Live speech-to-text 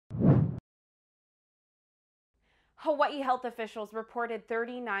Hawaii health officials reported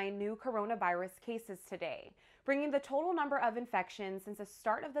 39 new coronavirus cases today, bringing the total number of infections since the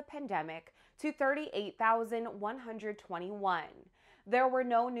start of the pandemic to 38,121. There were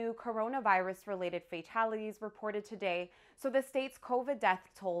no new coronavirus-related fatalities reported today, so the state's COVID death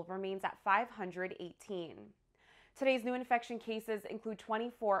toll remains at 518. Today's new infection cases include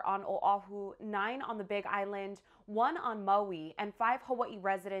 24 on Oahu, 9 on the Big Island, 1 on Maui, and 5 Hawaii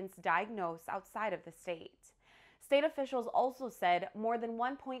residents diagnosed outside of the state. State officials also said more than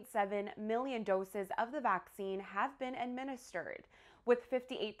 1.7 million doses of the vaccine have been administered, with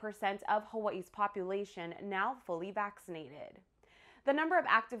 58% of Hawaii's population now fully vaccinated. The number of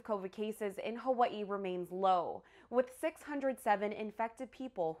active COVID cases in Hawaii remains low, with 607 infected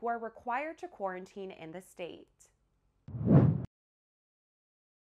people who are required to quarantine in the state.